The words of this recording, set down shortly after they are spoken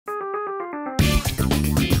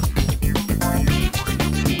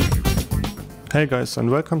Hey guys, and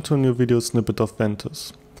welcome to a new video snippet of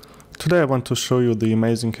Ventuz. Today I want to show you the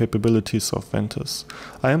amazing capabilities of Ventuz.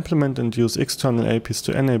 I implement and use external APIs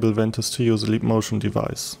to enable Ventuz to use a leap motion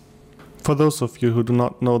device. For those of you who do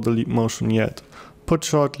not know the leap motion yet, put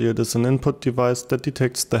shortly, it is an input device that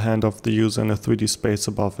detects the hand of the user in a 3D space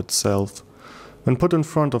above itself. When put in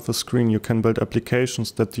front of a screen, you can build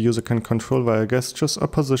applications that the user can control via gestures or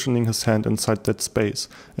positioning his hand inside that space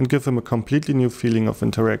and give him a completely new feeling of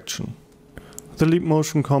interaction. The Leap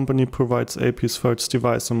Motion company provides APIs for its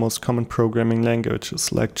device in most common programming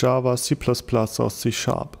languages like Java, C++ or C#.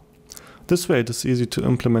 This way it is easy to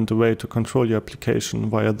implement a way to control your application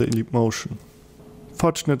via the Leap Motion.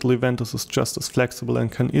 Fortunately, Ventuz is just as flexible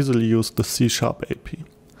and can easily use the C# API.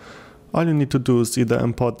 All you need to do is either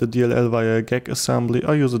import the DLL via a gag assembly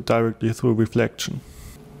or use it directly through reflection.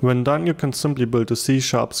 When done, you can simply build a C#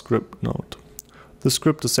 script node. The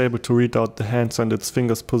script is able to read out the hands and its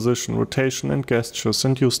fingers' position, rotation and gestures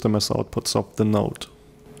and use them as outputs of the node.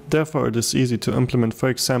 Therefore, it is easy to implement, for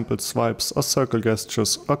example, swipes or circle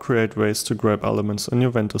gestures or create ways to grab elements in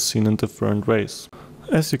your Ventuz scene in different ways.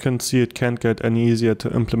 As you can see, it can't get any easier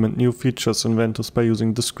to implement new features in Ventuz by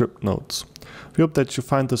using the script nodes. We hope that you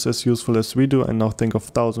find this as useful as we do and now think of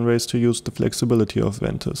 1,000 ways to use the flexibility of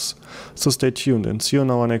Ventuz. So stay tuned and see you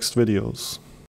in our next videos.